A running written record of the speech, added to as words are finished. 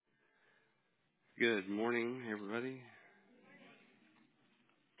Good morning, everybody.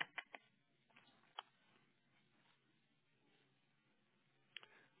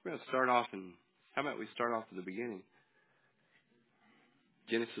 We're going to start off how about we start off at the beginning?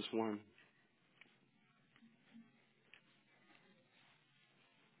 Genesis 1.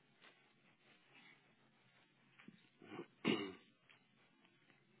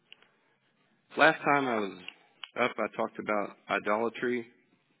 Last time I was up, I talked about idolatry,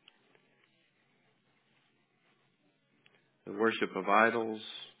 the worship of idols,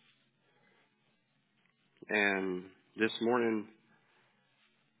 and this morning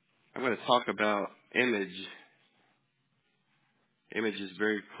I'm going to talk about image. Image is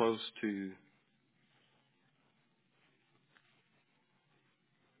very close to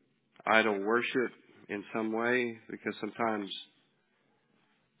idol worship in some way because sometimes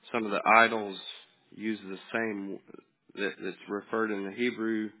some of the idols use the same, that's referred in the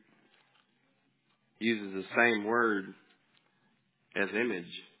Hebrew, uses the same word as image.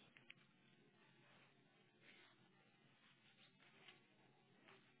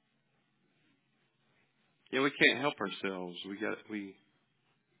 Yeah, we can't help ourselves.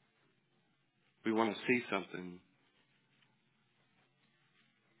 We want to see something.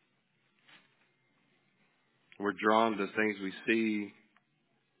 We're drawn to things we see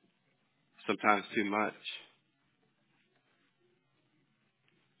sometimes too much.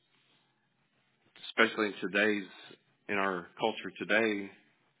 Especially in our culture today,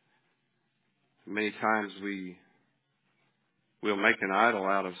 many times we'll make an idol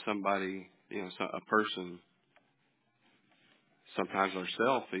out of somebody, a person, sometimes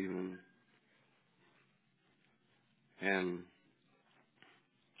ourselves even. And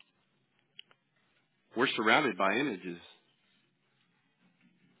we're surrounded by images.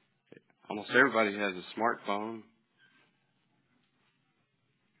 Almost everybody has a smartphone.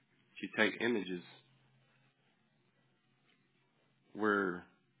 If you take images, we're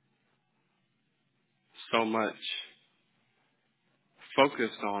so much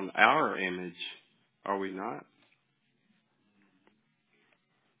focused on our image, are we not?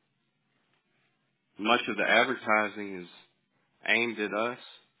 Much of the advertising is aimed at us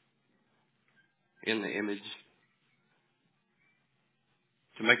in the image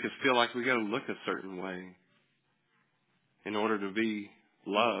to make us feel like we got to look a certain way in order to be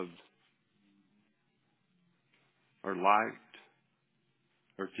loved or liked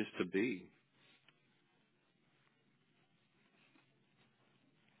or just to be.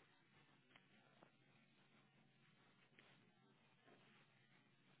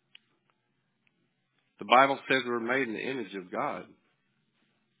 The Bible says we're made in the image of God.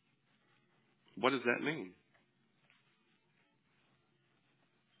 What does that mean?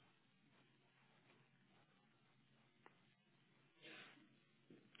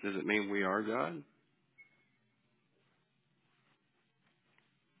 Does it mean we are God?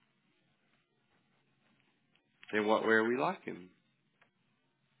 In what way are we like Him?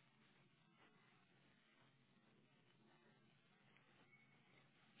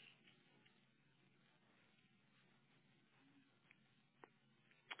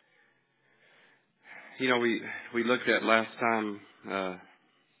 We looked at last time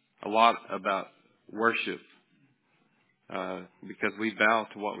a lot about worship because we bow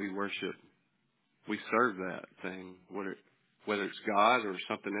to what we worship. We serve that thing, whether it's God or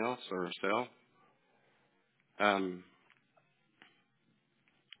something else or ourselves.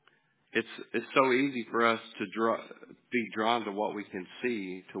 It's so easy for us to be drawn to what we can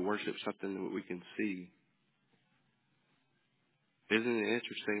see, to worship something that we can see. Isn't it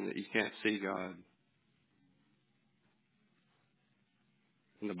interesting that you can't see God?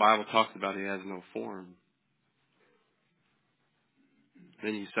 And the Bible talks about He has no form.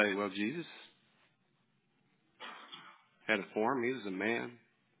 Then you say, well, Jesus had a form. He was a man.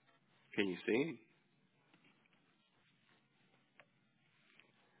 Can you see Him?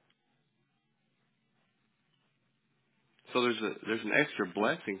 So there's an extra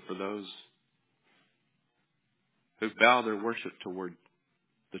blessing for those who bow their worship toward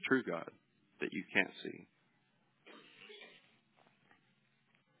the true God that you can't see.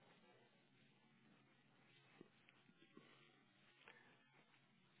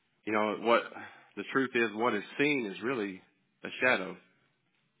 What the truth is, what is seen is really a shadow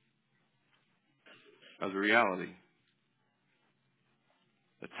of the reality.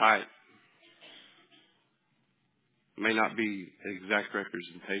 The type may not be an exact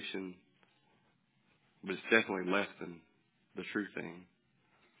representation, but it's definitely less than the true thing.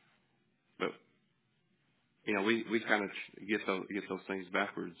 But we kind of get those things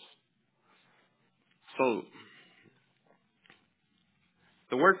backwards. So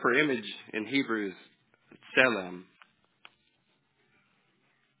The word for image in Hebrew is tselem,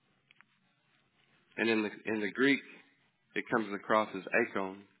 and in the Greek it comes across as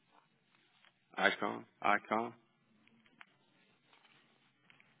icon.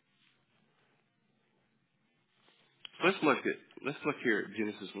 Let's look here at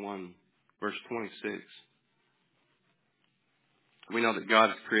Genesis 1, verse 26. We know that God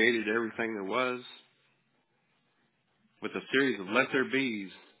has created everything there was with a series of let there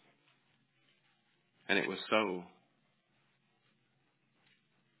be's, and it was so.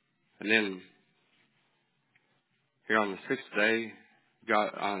 And then here on the sixth day,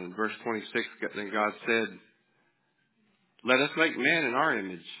 God, on verse 26, then God said, let us make man in our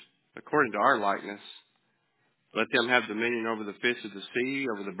image, according to our likeness. Let them have dominion over the fish of the sea,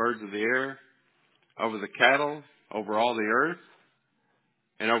 over the birds of the air, over the cattle, over all the earth,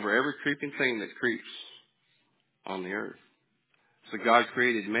 and over every creeping thing that creeps on the earth. So God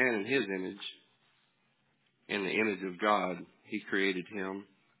created man in his image. In the image of God, he created him.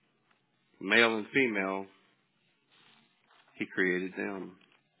 Male and female, he created them.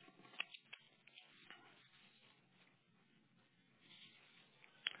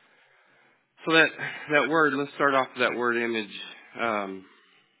 So that word, let's start off with that word image.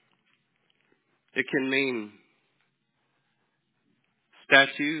 It can mean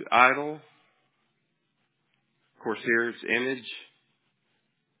statue, idol. Of course, here it's image,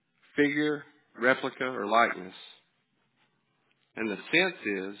 figure, replica, or likeness. And the sense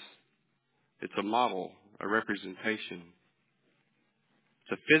is, it's a model, a representation.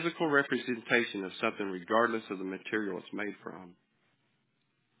 It's a physical representation of something regardless of the material it's made from.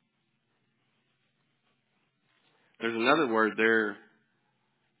 There's another word there,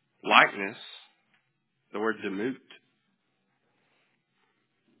 likeness, the word demut.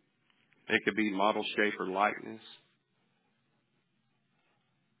 It could be model, shape, or likeness.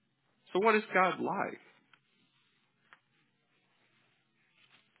 So what is God like?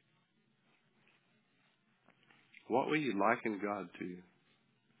 What will you liken God to?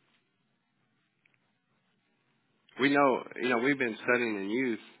 We know, we've been studying in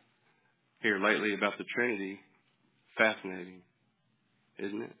youth here lately about the Trinity. Fascinating,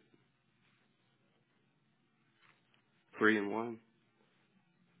 isn't it? 3 in 1.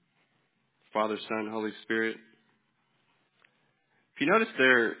 Father, Son, Holy Spirit. If you notice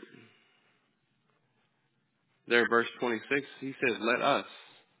there, verse 26, he says, let us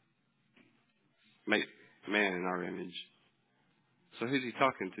make man in our image. So who's he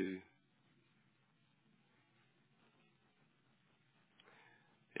talking to?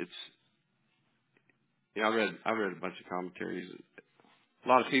 It's, I've read a bunch of commentaries. A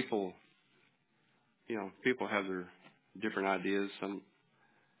lot of people, people have their different ideas. Some,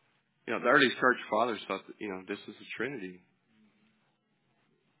 the early church fathers thought that, this is the Trinity.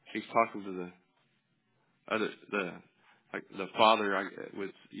 He's talking to the Father,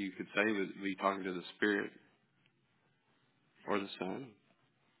 you could say, would be talking to the Spirit or the Son,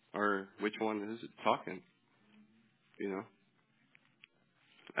 or which one is it talking?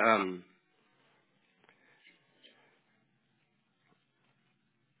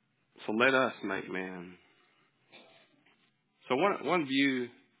 So let us make man. So one view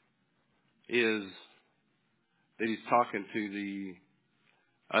is that he's talking to the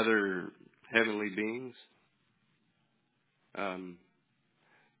other heavenly beings.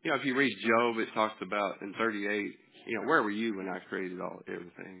 If you read Job, it talks about in 38, where were you when I created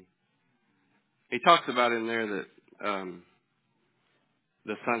everything? He talks about in there that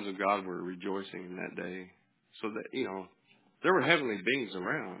the sons of God were rejoicing in that day. So that, there were heavenly beings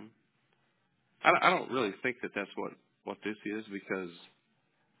around. I don't really think that that's what this is, because,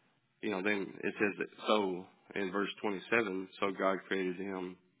 then it says that so in verse 27, so God created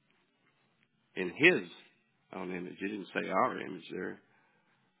him in his own image. It didn't say our image there.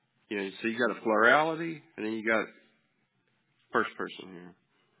 So you got a plurality, and then you got first person here.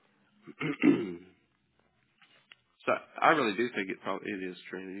 So I really do think it is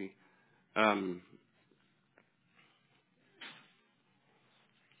Trinity.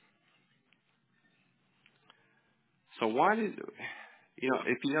 So why did,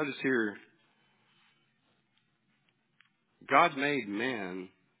 if you notice here, God made man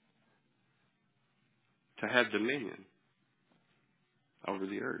to have dominion over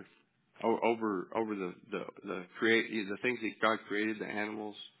the earth, over the things that God created, the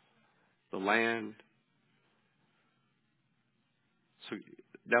animals, the land. So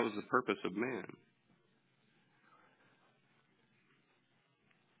that was the purpose of man.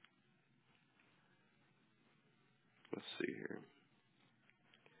 Let's see here.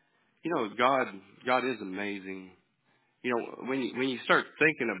 God is amazing. You know, when you start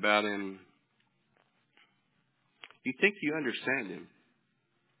thinking about him, you think you understand him.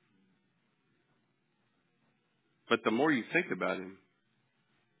 But the more you think about him,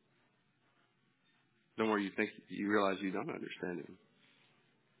 the more you realize you don't understand him.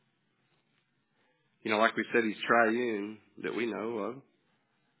 You know, like we said, he's triune that we know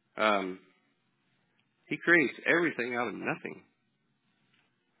of. He creates everything out of nothing.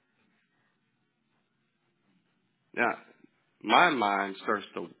 Now, my mind starts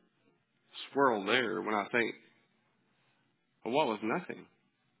to swirl there when I think, well, what was nothing?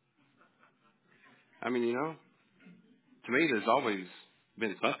 I mean, you know, to me, there's always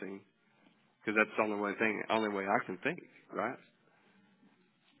been something, because that's the only way I can think, right?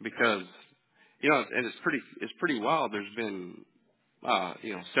 Because, you know, and it's pretty wild. There's been,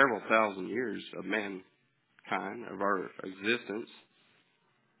 you know, several thousand years of mankind, of our existence.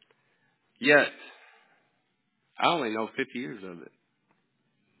 Yet, I only know 50 years of it.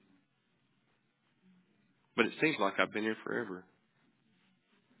 But it seems like I've been here forever,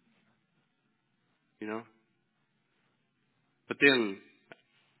 you know? But then,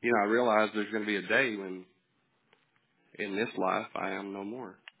 you know, I realize there's going to be a day when in this life I am no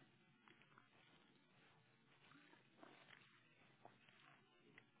more.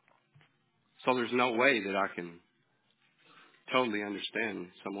 So there's no way that I can totally understand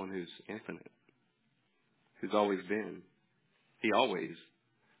someone who's infinite, who's always been. He always,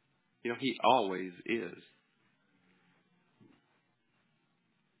 you know, he always is.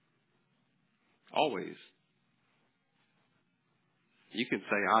 Always. You can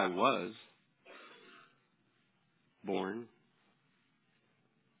say I was born,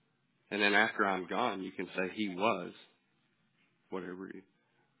 and then after I'm gone, you can say he was, whatever.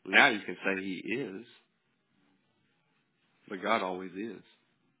 Now you can say he is, but God always is.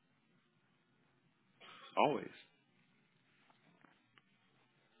 Always.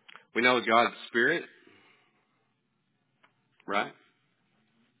 We know God's Spirit, right?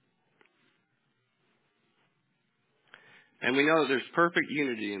 And we know that there's perfect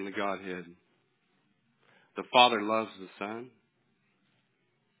unity in the Godhead. The Father loves the Son.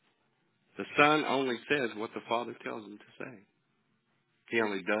 The Son only says what the Father tells him to say. He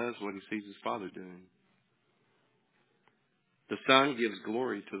only does what he sees his Father doing. The Son gives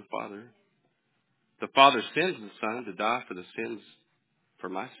glory to the Father. The Father sends the Son to die for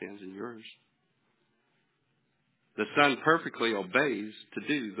my sins and yours. The Son perfectly obeys to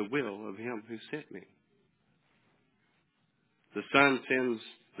do the will of him who sent me. The Son sends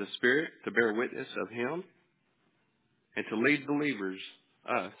the Spirit to bear witness of him and to lead believers,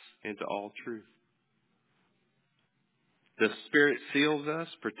 us, into all truth. The Spirit seals us,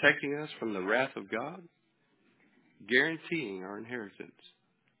 protecting us from the wrath of God, guaranteeing our inheritance.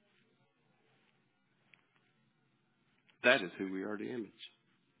 That is who we are to image.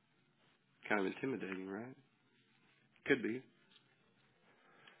 Kind of intimidating, right? Could be.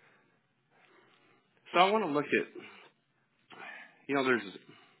 So I want to look at, you know,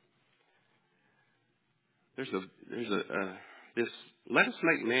 this, let us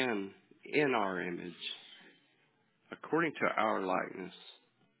make man in our image, according to our likeness.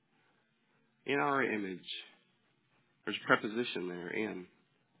 In our image. There's a preposition there, in.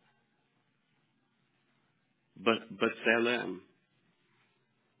 But salem.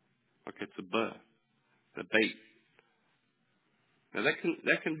 Okay, it's a but. The bait. Now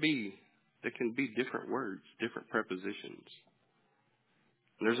that can be different words, different prepositions.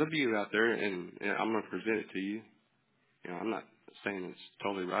 And there's a view out there, and I'm going to present it to you. You know, I'm not saying it's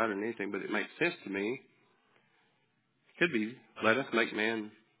totally right or anything, but it makes sense to me. It could be, let us make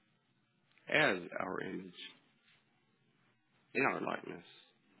man as our image, in our likeness,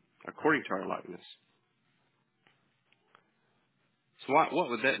 according to our likeness. So what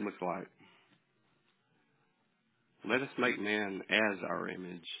would that look like? Let us make man as our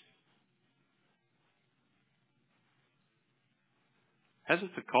image.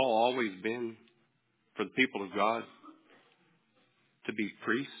 Hasn't the call always been for the people of God to be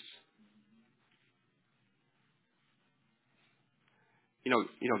priests? You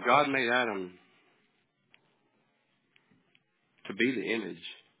know, God made Adam to be the image,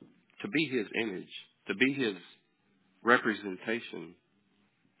 to be his image, to be his representation,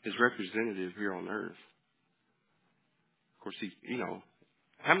 his representative here on earth. Of course,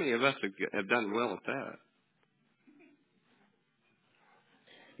 how many of us have done well at that?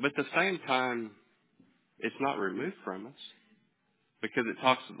 But at the same time, it's not removed from us, because it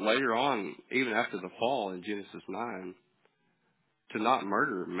talks later on, even after the fall in Genesis 9, to not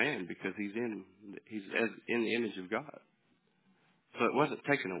murder man because he's in the image of God. So it wasn't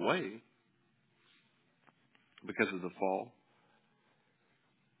taken away. because of the fall.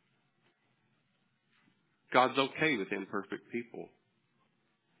 God's okay with imperfect people.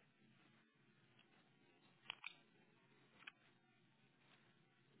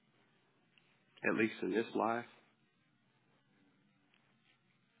 At least in this life.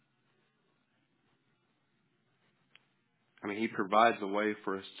 I mean, He provides a way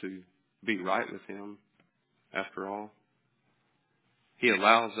for us to be right with Him, after all. He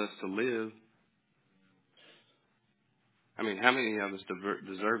allows us to live. I mean, how many of us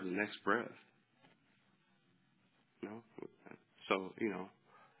deserve the next breath? No? So,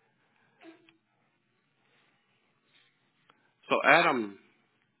 So Adam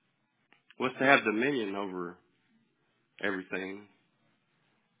was to have dominion over everything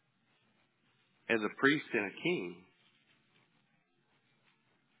as a priest and a king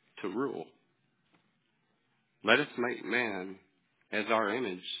to rule. Let us make man as our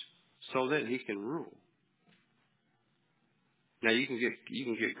image so that he can rule. Now you can get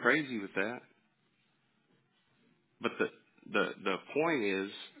crazy with that, but the point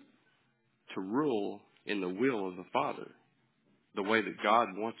is to rule in the will of the Father, the way that God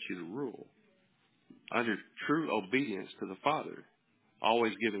wants you to rule, under true obedience to the Father,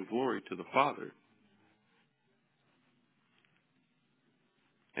 always giving glory to the Father,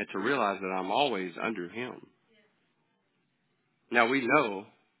 and to realize that I'm always under Him. Now we know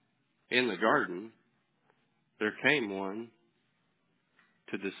in the garden there came one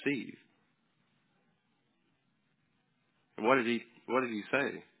to deceive. And what did he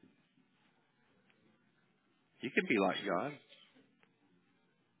say? You could be like God.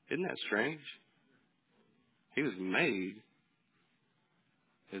 Isn't that strange? He was made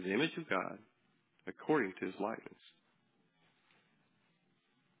as the image of God according to His likeness.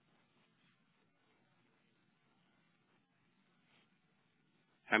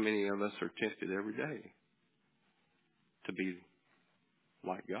 How many of us are tempted every day to be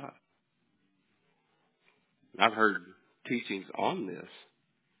like God? I've heard teachings on this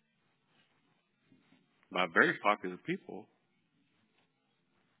by very popular people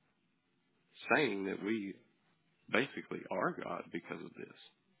saying that we basically are God because of this.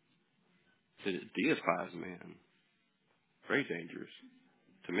 That it deifies man. Very dangerous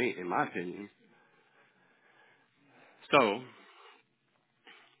to me, in my opinion. So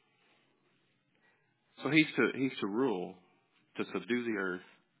he's to rule, to subdue the earth,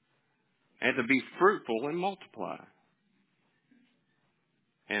 and to be fruitful and multiply.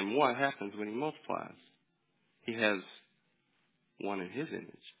 And what happens when He multiplies? He has one in His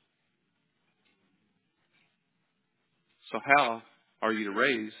image. So how are you to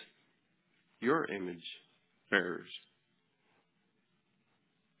raise your image bearers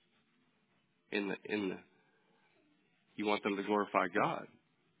you want them to glorify God?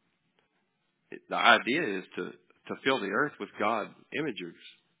 The idea is to fill the earth with God imagers.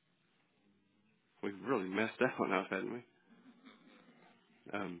 We've really messed that one up, haven't we?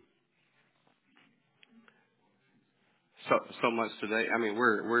 So much today. I mean,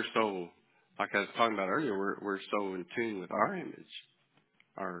 we're so, like I was talking about earlier, we're so in tune with our image,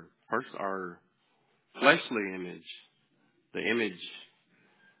 our fleshly image, the image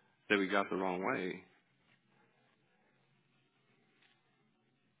that we got the wrong way.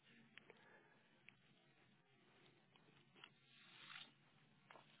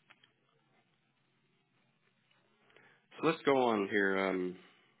 So let's go on here.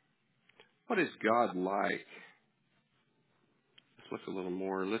 What is God like? Let's look a little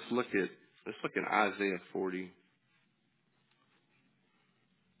more. Let's look at Isaiah 40.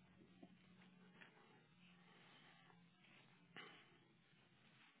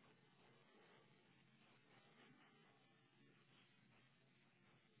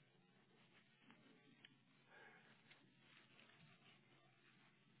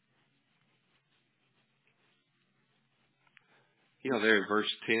 There in verse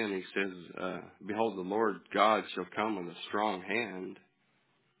 10, he says, "Behold, the Lord God shall come with a strong hand,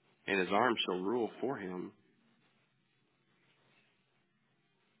 and His arm shall rule for Him."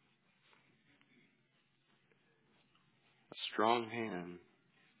 A strong hand.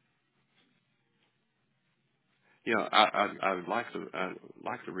 I would like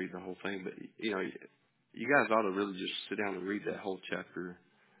to read the whole thing, but you guys ought to really just sit down and read that whole chapter.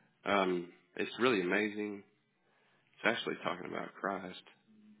 It's really amazing. It's actually talking about Christ,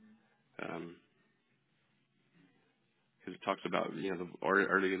 because it talks about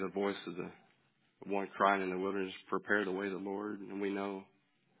earlier the voice of the one crying in the wilderness, "Prepare the way of the Lord," and we know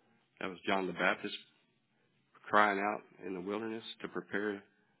that was John the Baptist crying out in the wilderness to prepare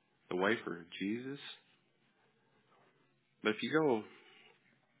the way for Jesus. But if you go,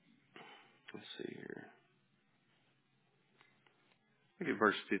 let's see here. Look at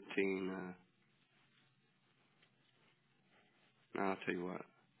verse 15. I'll tell you what.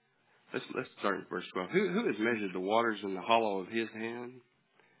 Let's start in verse 12. Who has measured the waters in the hollow of his hand?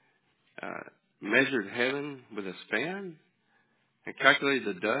 Measured heaven with a span? And calculated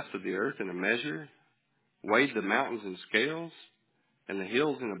the dust of the earth in a measure? Weighed the mountains in scales? And the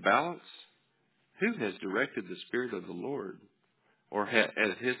hills in a balance? Who has directed the Spirit of the Lord? Or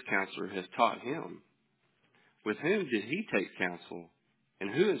as his counselor has taught him? With whom did he take counsel?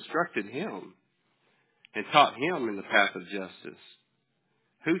 And who instructed him? And taught him in the path of justice?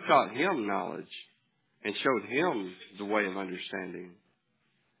 Who taught him knowledge? And showed him the way of understanding?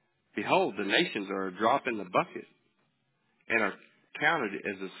 Behold, the nations are a drop in the bucket, and are counted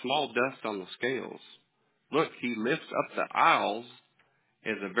as a small dust on the scales. Look, he lifts up the isles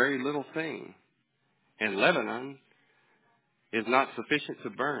as a very little thing, and Lebanon is not sufficient to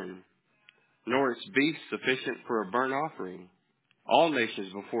burn, nor its beasts sufficient for a burnt offering. All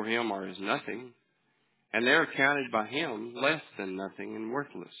nations before him are as nothing, and they are counted by him less than nothing and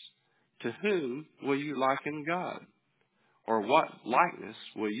worthless. To whom will you liken God? Or what likeness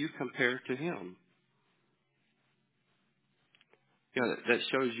will you compare to him? You know, that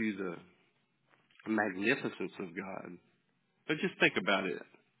shows you the magnificence of God. But just think about it.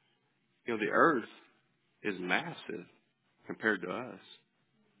 You know, the earth is massive compared to us.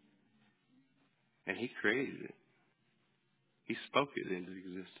 And he created it. He spoke it into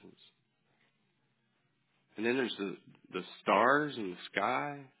existence. And then there's the stars in the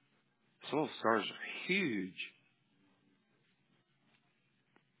sky. Some of the stars are huge.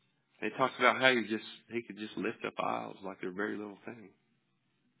 And he talks about how he could just lift up isles like they're a very little thing.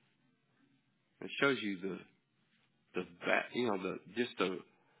 It shows you the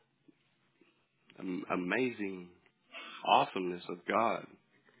amazing awesomeness of God.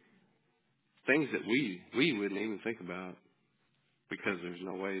 Things that we wouldn't even think about because there's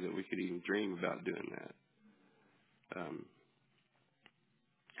no way that we could even dream about doing that.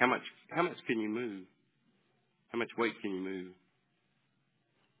 How much can you move? How much weight can you move?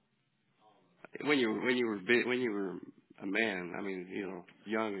 When you were a man, I mean, you know,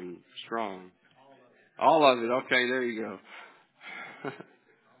 young and strong. All of it. Okay, there you go.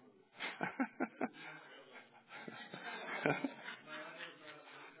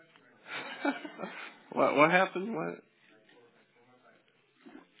 What happened? What?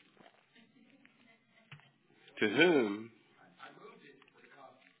 To whom?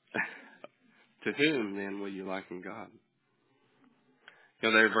 To whom then will you liken God? You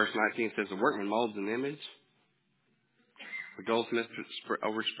know, there verse 19 says, the workman molds an image. The goldsmith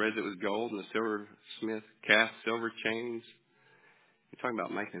overspreads it with gold, and the silversmith casts silver chains. You're talking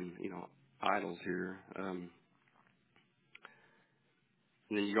about making, you know, idols here. And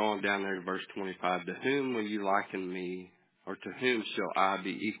then you go on down there to verse 25. To whom will you liken me, or to whom shall I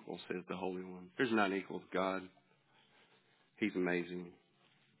be equal, says the Holy One. There's none equal to God. He's amazing.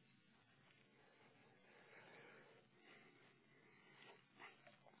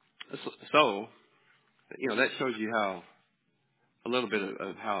 So, you know, that shows you how, a little bit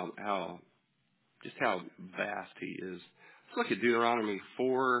of how vast he is. Let's look at Deuteronomy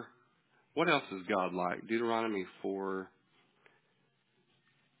 4. What else is God like? Deuteronomy 4.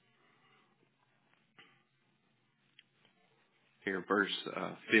 Here, verse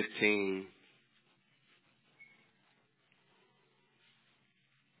 15.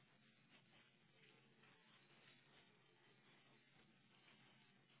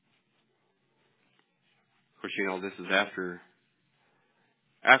 Of course, you know, this is after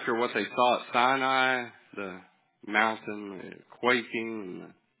what they saw at Sinai, the mountain, the quaking, and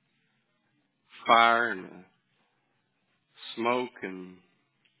the fire, and the smoke, and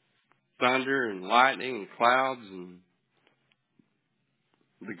thunder, and lightning, and clouds, and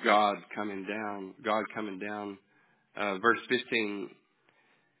the God coming down. Verse 15,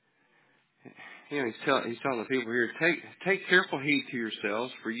 you know, he's telling the people here, take careful heed to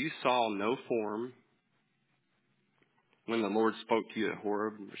yourselves, for you saw no form when the Lord spoke to you at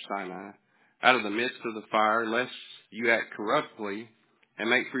Horeb or Sinai, out of the midst of the fire, lest you act corruptly and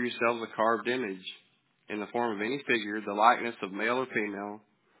make for yourselves a carved image in the form of any figure, the likeness of male or female,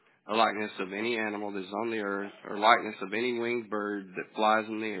 the likeness of any animal that is on the earth, or likeness of any winged bird that flies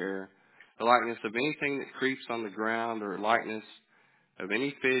in the air, the likeness of anything that creeps on the ground, or likeness of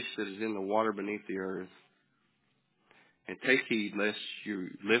any fish that is in the water beneath the earth. And take heed lest you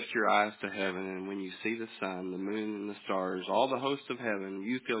lift your eyes to heaven, and when you see the sun, the moon, and the stars, all the hosts of heaven,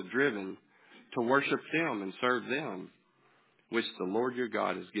 you feel driven to worship them and serve them, which the Lord your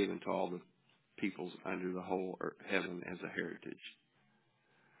God has given to all the peoples under the whole heaven as a heritage.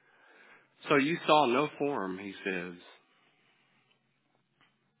 So you saw no form, he says.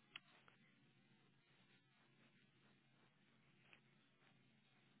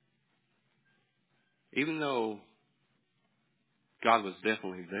 even though God was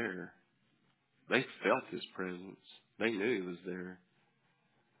definitely there, they felt His presence. They knew He was there.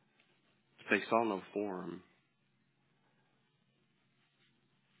 But they saw no form.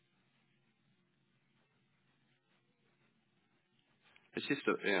 It's just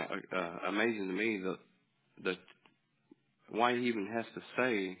amazing to me that why He even has to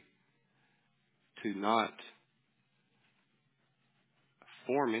say to not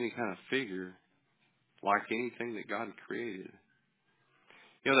form any kind of figure like anything that God had created.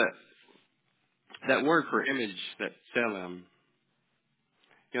 You know, that word for image, that tselem,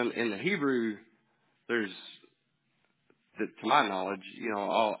 you know, in the Hebrew, there's, to my knowledge, you know,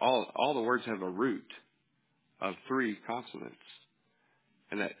 all the words have a root of 3 consonants.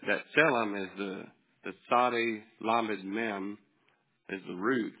 And that tselem is the tzadi lamed mem is the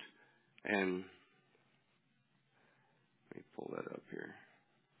root. And let me pull that up here.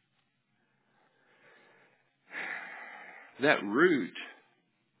 That root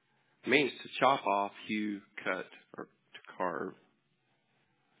means to chop off, hew, cut, or to carve.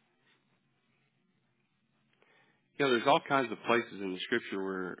 You know, there's all kinds of places in the Scripture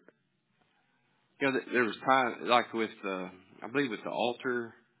where, you know, there was time, like with I believe with the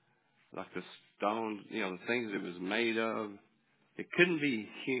altar, like the stone, you know, the things it was made of, it couldn't be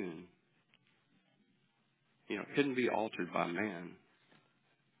hewn. You know, it couldn't be altered by man,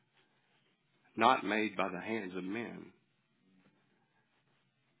 not made by the hands of men.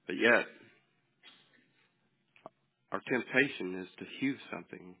 But yet, our temptation is to hew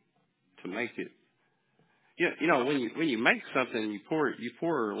something, to make it. Yeah, you know, when you make something, you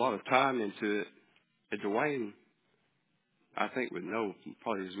pour a lot of time into it. And Dwayne, I think, would know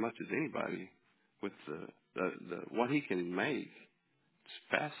probably as much as anybody with the what he can make. It's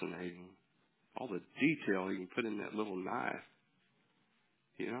fascinating. All the detail he can put in that little knife,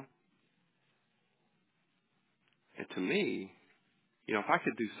 you know. And to me, you know, if I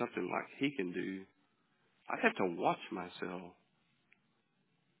could do something like he can do, I'd have to watch myself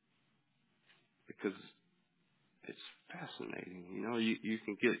because it's fascinating. You know, you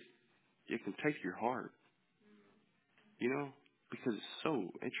can take your heart, you know, because it's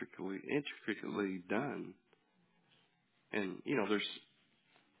so intricately done. And, you know,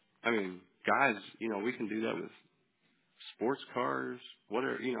 guys, you know, we can do that with sports cars,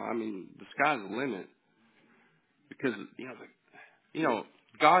 whatever, you know, the sky's the limit because, you know,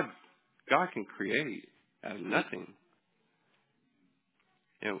 God can create out of nothing.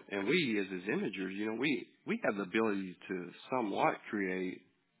 And we, as His imagers, you know, we have the ability to somewhat create.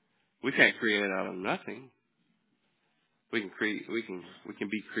 We can't create out of nothing. We can create. We can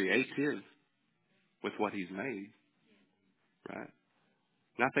be creative with what He's made, right?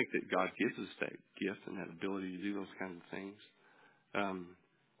 And I think that God gives us that gift and that ability to do those kinds of things.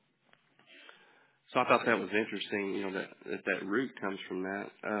 So I thought that was interesting. You know, that root comes from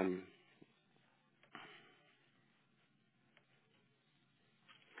that.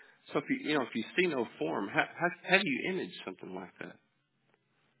 So if you see no form, how do you image something like that?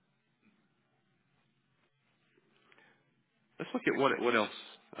 Let's look at what else.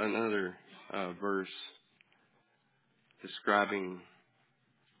 Another verse describing.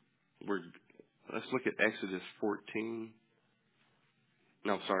 Let's look at Exodus 14.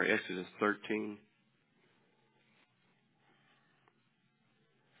 No, sorry, Exodus 13,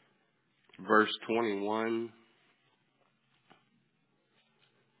 verse 21.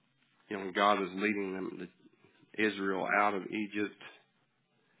 You know, when God was leading Israel out of Egypt.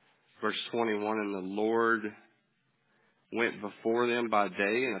 Verse 21, and the Lord went before them by day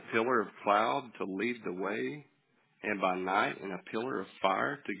in a pillar of cloud to lead the way, and by night in a pillar of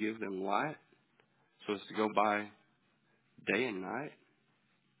fire to give them light. So it's to go by day and night.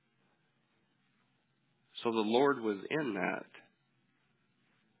 So the Lord was in that.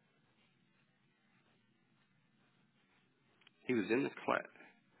 He was in the cloud.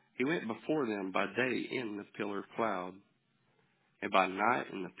 He went before them by day in the pillar of cloud, and by night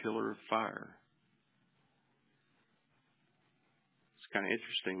in the pillar of fire. It's kind of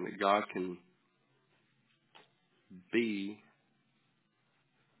interesting that God can be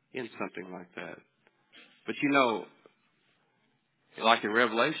in something like that. But you know, like in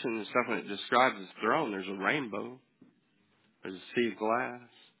Revelation and stuff, when it describes His throne, there's a rainbow, there's a sea of glass,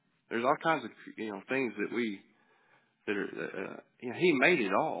 there's all kinds of things that are He made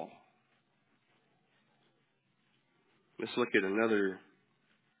it all. Let's look at another.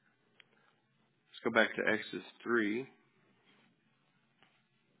 Let's go back to Exodus 3.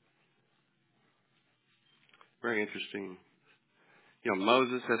 Very interesting. You know,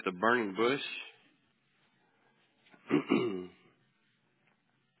 Moses at the burning bush.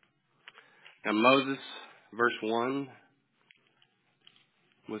 And Moses, verse 1,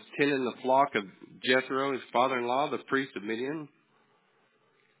 was tending the flock of Jethro, his father-in-law, the priest of Midian.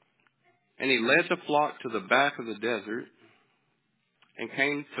 And he led the flock to the back of the desert and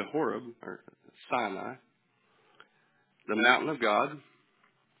came to Horeb, or Sinai, the mountain of God.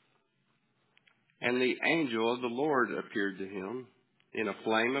 And the angel of the Lord appeared to him in a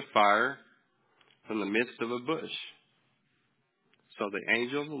flame of fire from the midst of a bush. So the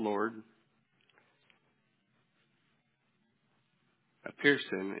angel of the Lord appears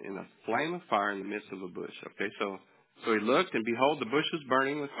to him in a flame of fire in the midst of a bush. Okay, so he looked, and behold, the bush was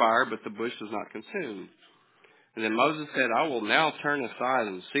burning with fire, but the bush was not consumed. And then Moses said, I will now turn aside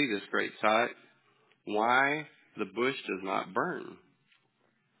and see this great sight, why the bush does not burn.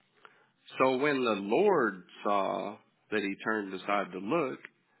 So when the Lord saw that he turned aside to look,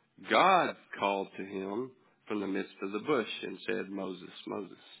 God called to him from the midst of the bush and said, Moses,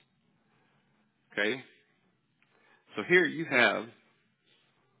 Moses. Okay? So here you have,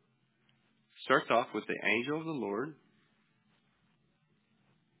 starts off with the angel of the Lord,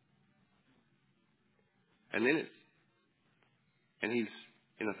 and then he's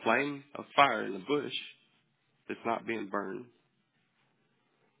in a flame of fire in the bush that's not being burned.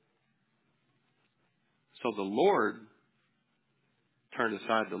 So the Lord turned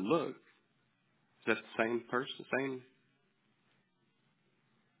aside to look. Is that the same person? Same?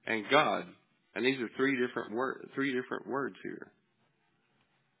 And God. And these are three different words here.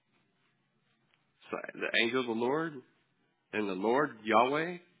 So the angel of the Lord, and the Lord,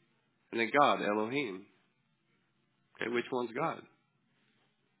 Yahweh, and then God, Elohim. Okay, which one's God?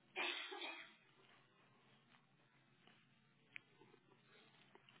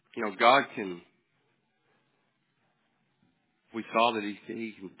 You know, God can, we saw that he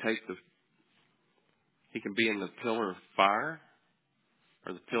can be in the pillar of fire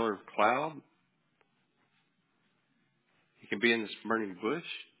or the pillar of cloud. He can be in this burning bush.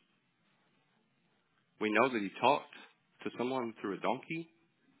 We know that he talked to someone through a donkey.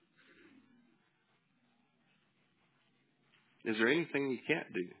 Is there anything he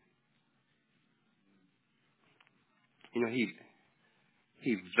can't do? You know,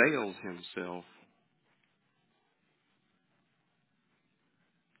 he veils himself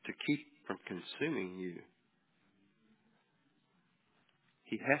to keep from consuming you.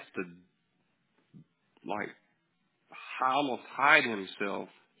 He has to almost hide himself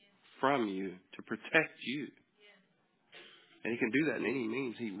from you to protect you. And he can do that in any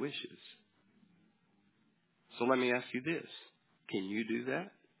means he wishes. So let me ask you this. Can you do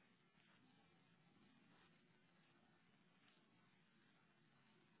that?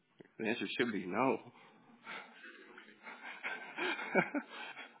 The answer should be no.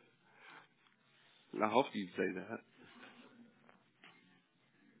 And I hope you'd say that.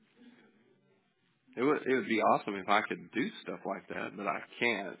 It would be awesome if I could do stuff like that, but I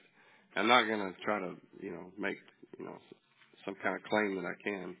can't. I'm not going to try to, make, some kind of claim that I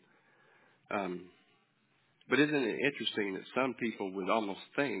can. But isn't it interesting that some people would almost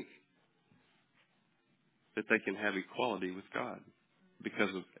think that they can have equality with God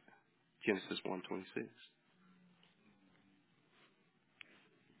because of Genesis 1:26?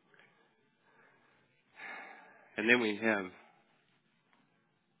 And then we have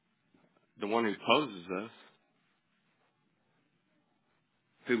the one who poses us,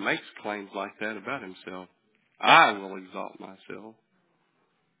 who makes claims like that about himself. I will exalt myself,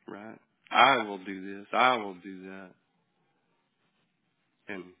 right? I will do this. I will do that.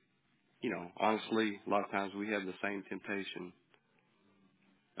 And, honestly, a lot of times we have the same temptation.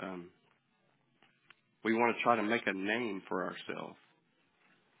 We want to try to make a name for ourselves.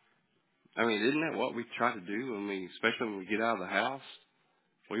 I mean, isn't that what we try to do especially when we get out of the house?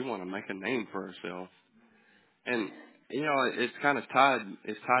 We want to make a name for ourselves. And, it's kind of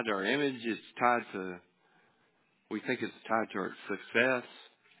it's tied to our image. We think it's tied to our success.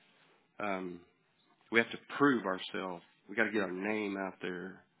 We have to prove ourselves. We got to get our name out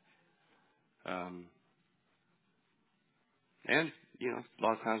there. And, a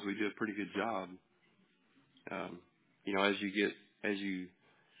lot of times we do a pretty good job. As you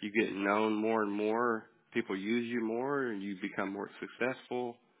get known more and more, people use you more and you become more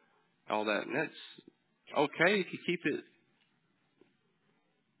successful, all that. And that's okay if you keep it,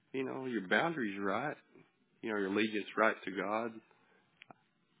 your boundaries right, your allegiance right to God.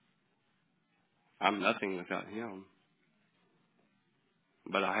 I'm nothing without him.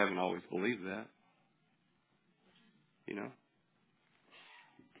 But I haven't always believed that,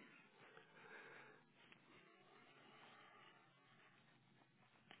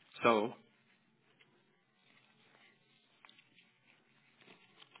 So,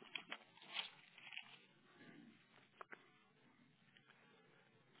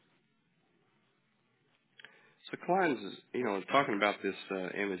 Klein's, talking about this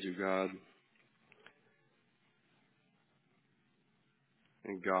image of God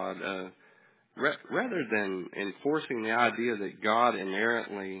and God, rather than enforcing the idea that God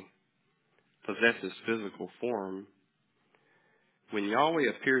inherently possesses physical form, when Yahweh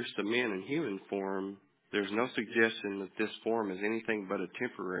appears to men in human form, there's no suggestion that this form is anything but a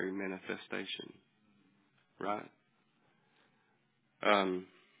temporary manifestation, right?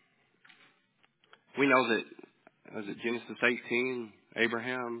 We know that, was it Genesis 18,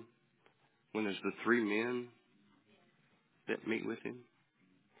 Abraham, when there's the three men that meet with him,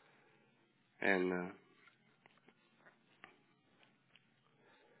 and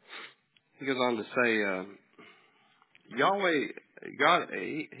he goes on to say, Yahweh, God,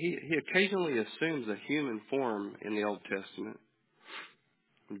 he occasionally assumes a human form in the Old Testament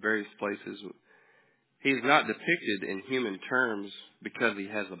in various places. He is not depicted in human terms because he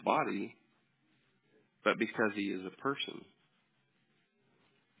has a body, but because he is a person.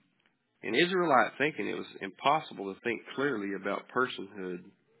 In Israelite thinking, it was impossible to think clearly about personhood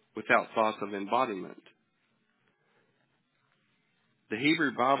without thoughts of embodiment. The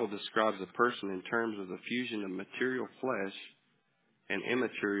Hebrew Bible describes a person in terms of the fusion of material flesh and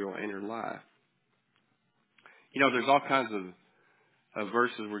immaterial inner life. There's all kinds of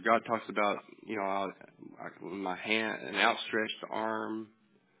verses where God talks about, my hand, an outstretched arm,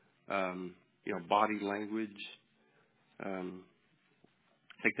 body language. I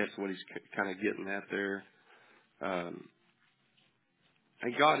think that's what he's kind of getting at there.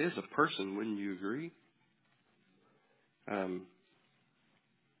 And God is a person, wouldn't you agree? And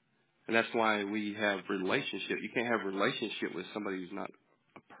that's why we have relationship. You can't have relationship with somebody who's not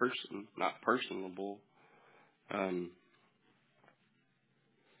a person, not personable. So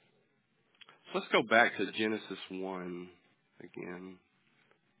let's go back to Genesis 1 again.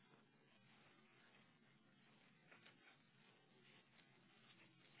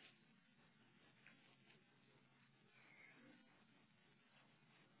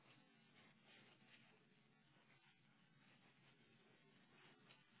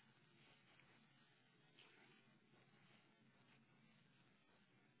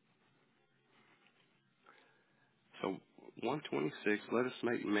 So 126, let us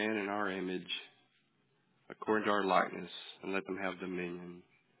make man in our image, according to our likeness, and let them have dominion.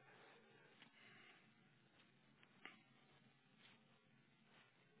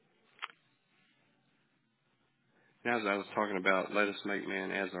 Now, as I was talking about, let us make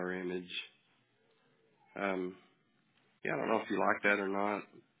man as our image. I don't know if you like that or not.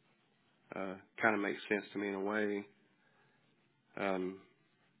 Kind of makes sense to me in a way.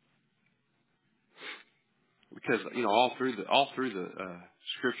 Because, all through the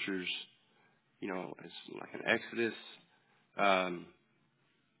scriptures, it's like in Exodus,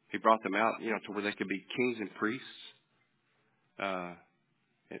 he brought them out, to where they could be kings and priests. And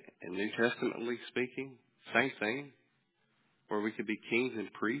New Testamentally speaking, same thing, where we could be kings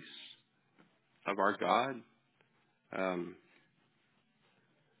and priests of our God.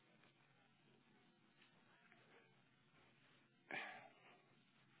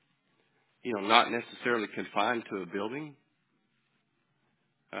 Not necessarily confined to a building.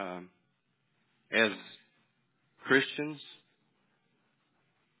 As Christians,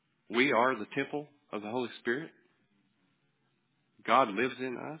 we are the temple of the Holy Spirit. God lives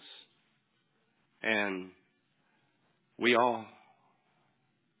in us, and we all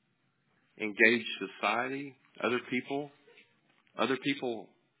engage society, other people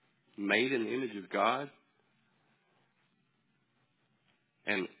made in the image of God,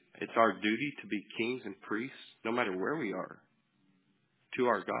 and it's our duty to be kings and priests, no matter where we are, to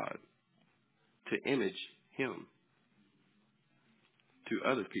our God, to image Him to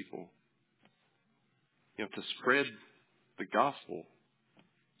other people, to spread the gospel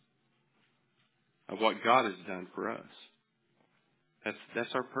of what God has done for us.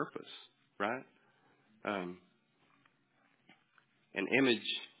 That's our purpose, right? An image,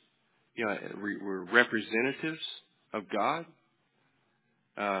 we're representatives of God.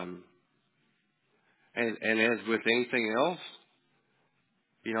 And as with anything else,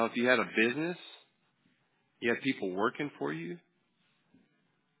 if you had a business, you had people working for you,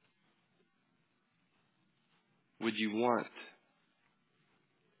 would you want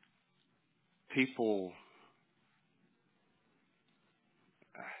people,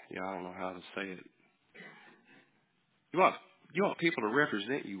 I don't know how to say it. You want people to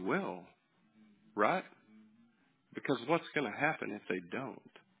represent you well, right? Because what's going to happen if they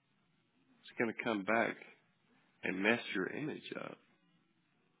don't? It's going to come back and mess your image up.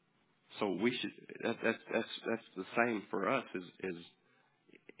 So we should. That's the same for us as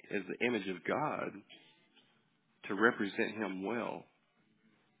the image of God. to represent Him well.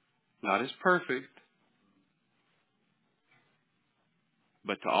 Not as perfect,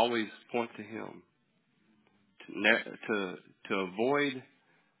 but to always point to Him. To avoid,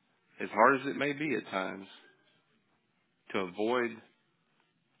 as hard as it may be at times, to avoid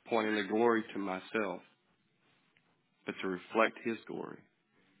pointing the glory to myself, but to reflect His glory.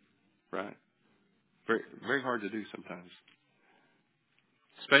 Right? Very, very hard to do sometimes.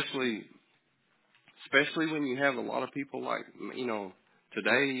 Especially when you have a lot of people like,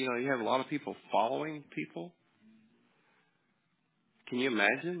 today, you have a lot of people following people. Can you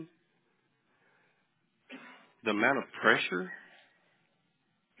imagine the amount of pressure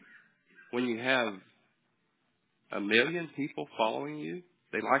when you have 1 million people following you?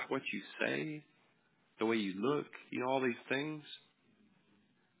 They like what you say, the way you look, all these things.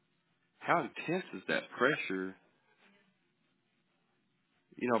 How intense is that pressure?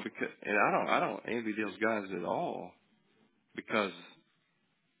 Because, and I don't envy those guys at all, because,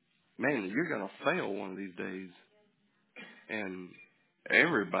 man, you're going to fail one of these days, and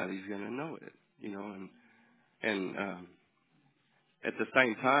everybody's going to know it, and at the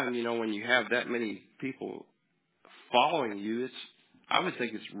same time, when you have that many people following you, I would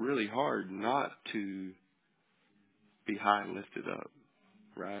think it's really hard not to be high and lifted up,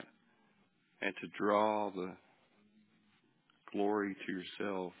 right? And to draw the glory to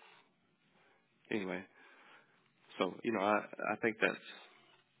yourself. Anyway, so, I thank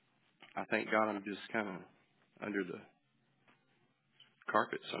God I'm just kind of under the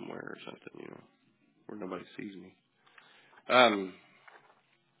carpet somewhere or something, where nobody sees me.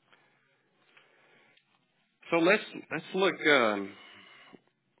 So let's look,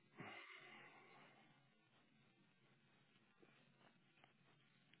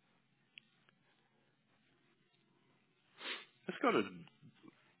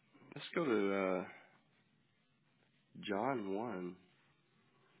 let's go to John 1.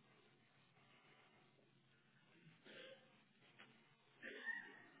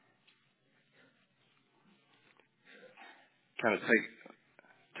 Kind of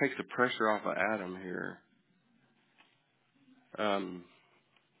take the pressure off of Adam here.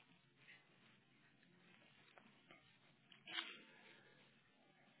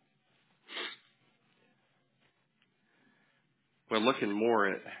 We're looking more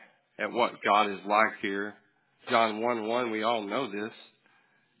at what God is like here. John 1:1, we all know this.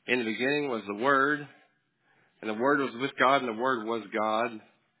 In the beginning was the Word, and the Word was with God, and the Word was God.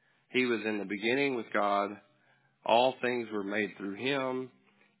 He was in the beginning with God. All things were made through Him,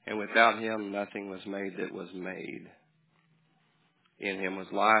 and without Him nothing was made that was made. In Him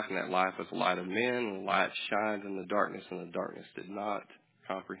was life, and that life was the light of men, and the light shined in the darkness, and the darkness did not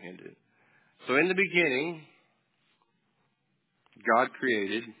comprehend it. So in the beginning, God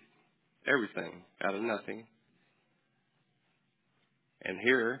created everything out of nothing. And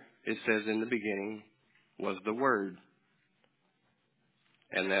here it says in the beginning was the Word.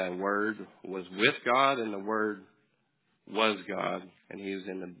 And that Word was with God, and the Word was God, and He was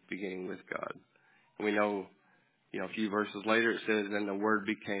in the beginning with God. And we know, a few verses later it says, and the Word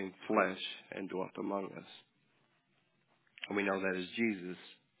became flesh and dwelt among us. And we know that is Jesus.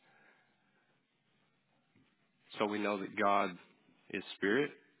 So we know that God is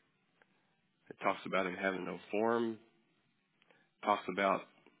Spirit. It talks about Him having no form. It talks about,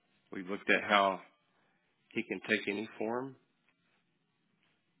 we've looked at how He can take any form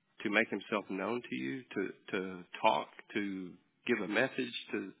to make Himself known to you, to talk, to give a message,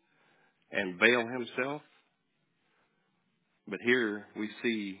 and veil Himself. But here we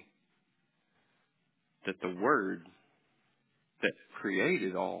see that the Word that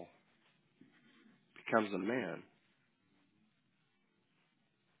created all becomes a man.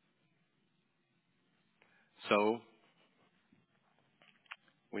 So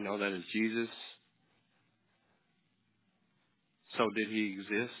we know that is Jesus. So did He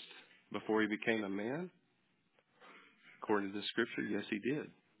exist before He became a man? According to the Scripture, yes, He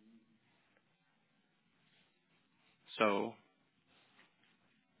did. So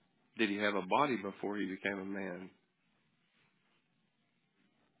did He have a body before He became a man?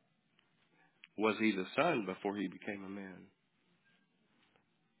 Was He the Son before He became a man?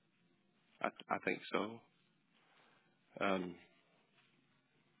 I think so.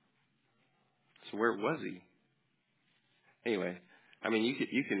 So where was He? Anyway, I mean, you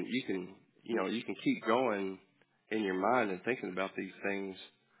can keep going in your mind and thinking about these things.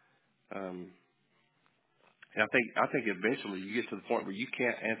 And I think eventually you get to the point where you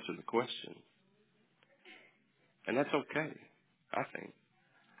can't answer the question, and that's okay. I think.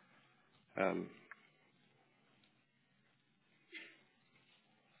 Um,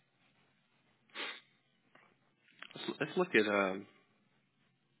 Let's look at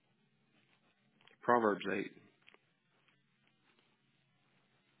Proverbs 8.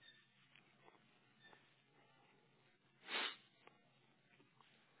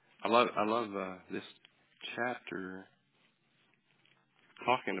 I love this chapter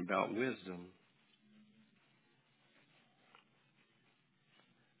talking about wisdom.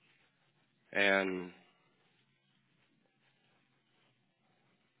 And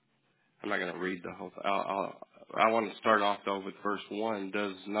I'm not going to read the whole thing. I want to start off, though, with verse 1.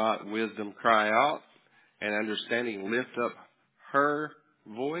 Does not wisdom cry out and understanding lift up her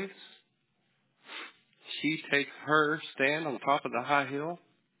voice? She takes her stand on top of the high hill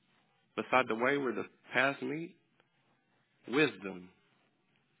beside the way where the paths meet. Wisdom.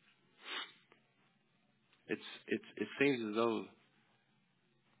 It seems as though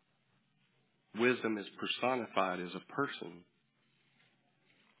wisdom is personified as a person.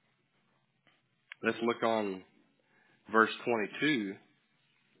 Let's look on verse 22.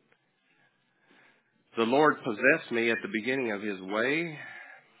 The Lord possessed me at the beginning of his way,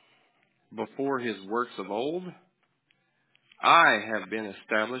 before his works of old. I have been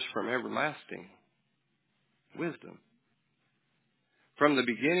established from everlasting. Wisdom. From the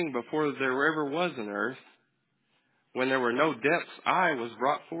beginning, before there ever was an earth, when there were no depths, I was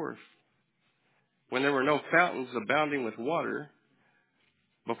brought forth. When there were no fountains abounding with water,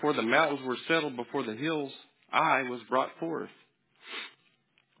 before the mountains were settled, before the hills, I was brought forth.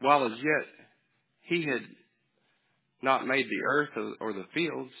 While as yet he had not made the earth or the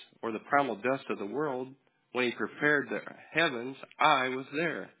fields or the primal dust of the world, when he prepared the heavens, I was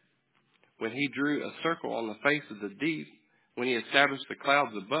there. When he drew a circle on the face of the deep, when he established the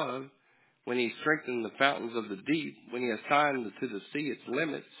clouds above, when he strengthened the fountains of the deep, when he assigned to the sea its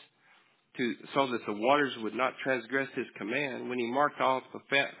limits, so that the waters would not transgress his command, when he marked off the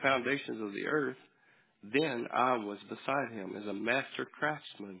foundations of the earth, then I was beside him as a master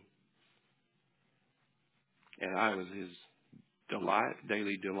craftsman, and I was his delight,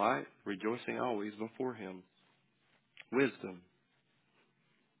 daily delight, rejoicing always before him. Wisdom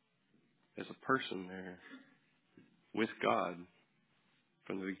as a person there with God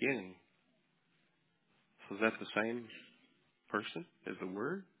from the beginning. So is that the same person as the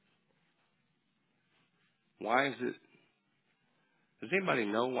Word? Why is it? Does anybody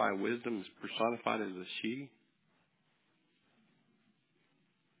know why wisdom is personified as a she?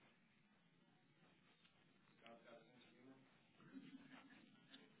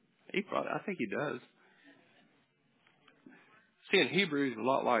 I think he does. See, in Hebrew, it's a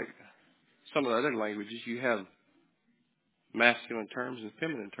lot like some of the other languages. You have masculine terms and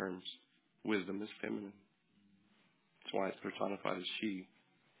feminine terms. Wisdom is feminine. That's why it's personified as she.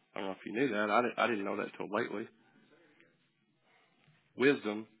 I don't know if you knew that. I didn't know that till lately.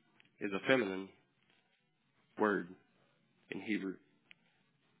 Wisdom is a feminine word in Hebrew.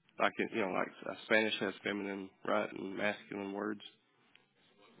 Like like Spanish has feminine, right, and masculine words.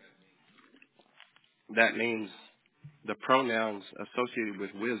 That means the pronouns associated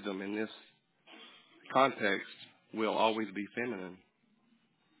with wisdom in this context will always be feminine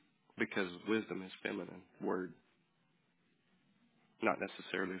because wisdom is feminine word, not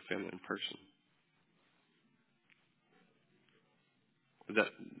necessarily a feminine person. Does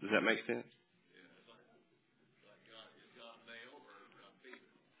that make sense?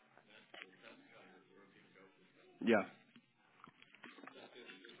 Yeah.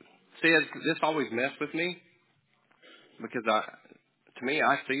 See, this always messed with me because to me,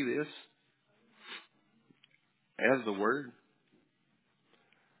 I see this as the word.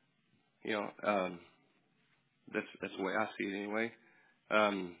 That's the way I see it anyway.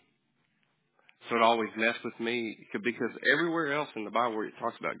 So it always messed with me because everywhere else in the Bible where it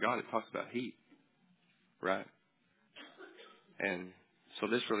talks about God, it talks about heat, right? And so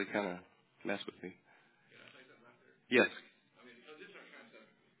this really kind of messed with me. Yes.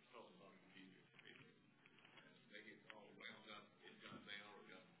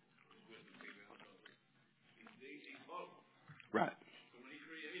 Right.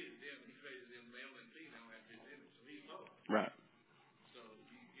 Right.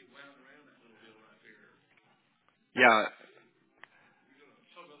 Yeah.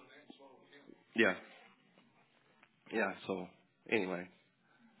 Yeah. Yeah. So anyway,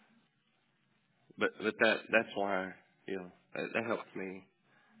 but that's why that helps me.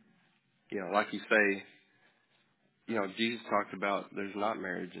 Like you say, Jesus talked about there's not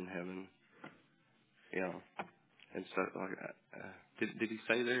marriage in heaven. And so like, did he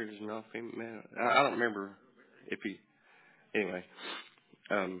say there's no female? I don't remember if he. Anyway,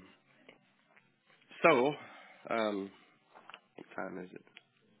 um, so what time is it?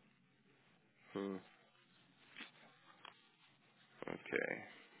 Okay.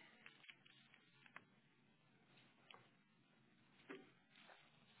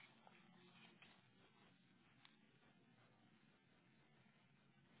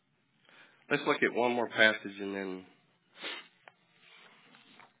 Let's look at one more passage and then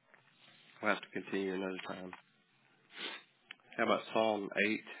we'll have to continue another time. How about Psalm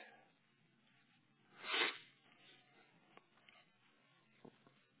 8?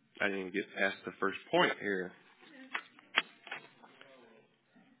 I didn't even get past the first point here.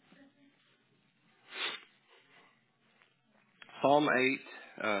 Psalm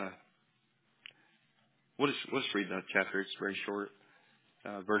 8, we'll just read that chapter. It's very short.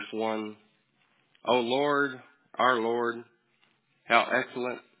 Verse 1, O Lord, our Lord, how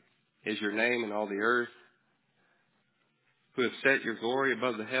excellent is your name in all the earth, who have set your glory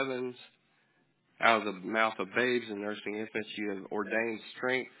above the heavens. Out of the mouth of babes and nursing infants you have ordained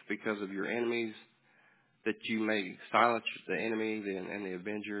strength because of your enemies, that you may silence the enemy and the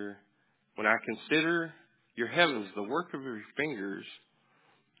avenger. When I consider your heavens, the work of your fingers,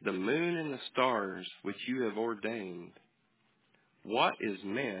 the moon and the stars which you have ordained, what is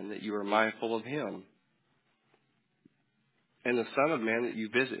man that you are mindful of him, and the Son of Man that you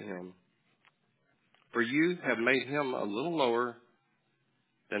visit him? For you have made him a little lower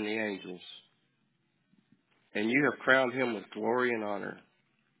than the angels, and you have crowned him with glory and honor.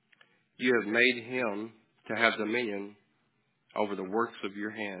 You have made him to have dominion over the works of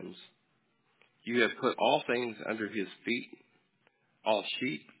your hands. You have put all things under his feet, all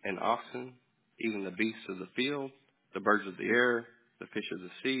sheep and oxen, even the beasts of the field, the birds of the air, the fish of the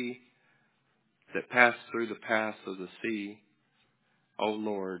sea, that pass through the paths of the sea. O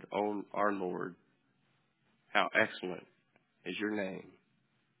Lord, O our Lord, how excellent is your name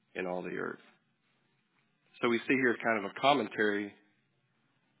in all the earth. So we see here kind of a commentary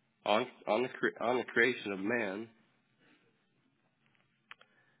on the creation of man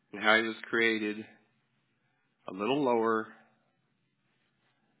and how he was created a little lower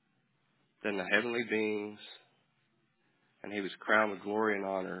than the heavenly beings, and he was crowned with glory and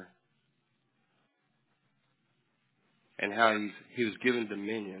honor, and how he was given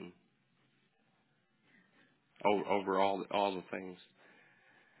dominion over all the things.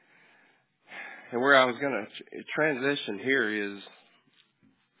 And where I was going to transition here is,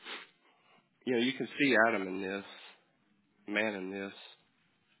 you can see Adam in this, man in this,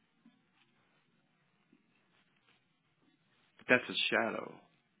 but that's a shadow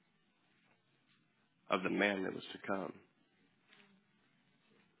of the man that was to come.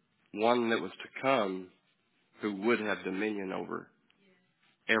 One that was to come who would have dominion over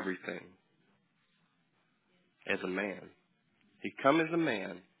everything as a man. He'd come as a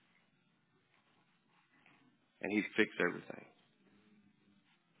man, and he'd fix everything.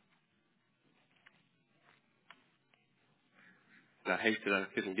 And I hate that I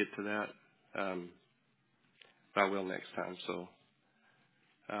couldn't get to that, but I will next time. So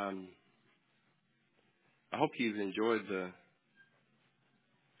I hope you've enjoyed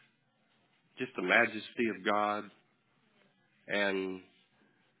just the majesty of God and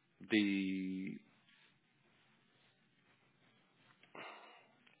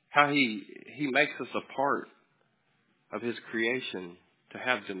how he makes us a part of his creation, to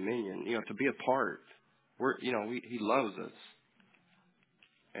have dominion, to be a part. He loves us,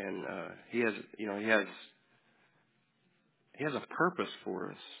 and he has a purpose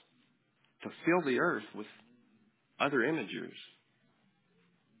for us to fill the earth with other imagers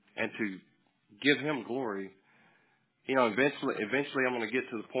and to give him glory. Eventually I'm going to get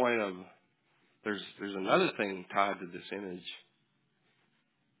to the point of there's another thing tied to this image.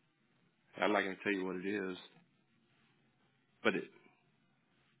 I'm not going to tell you what it is, but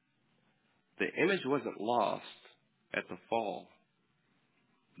the image wasn't lost at the fall,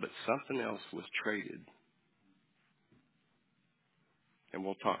 but something else was traded. And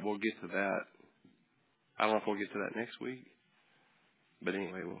we'll get to that. I don't know if we'll get to that next week, but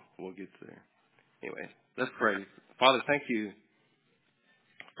anyway, we'll get there. Anyway, let's pray. Father, thank you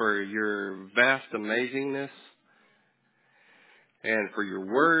for your vast amazingness and for your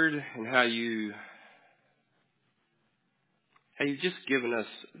word and how you've just given us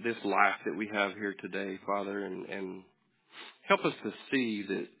this life that we have here today, Father, and help us to see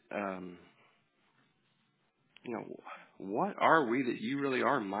that, what are we that you really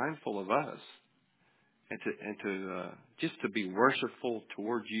are mindful of us, and to just to be worshipful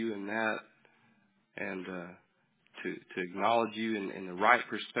towards you in that, and to acknowledge you in the right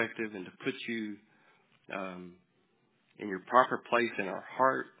perspective, and to put you in your proper place in our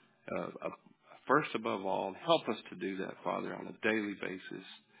heart, first above all. Help us to do that, Father, on a daily basis.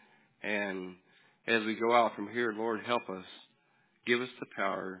 And as we go out from here, Lord, help us give us the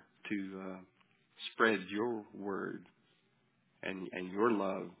power to spread your word and your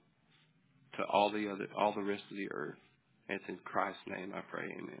love to all the rest of the earth. And it's in Christ's name I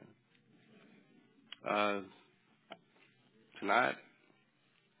pray, amen. Tonight,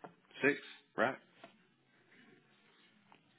 6, right?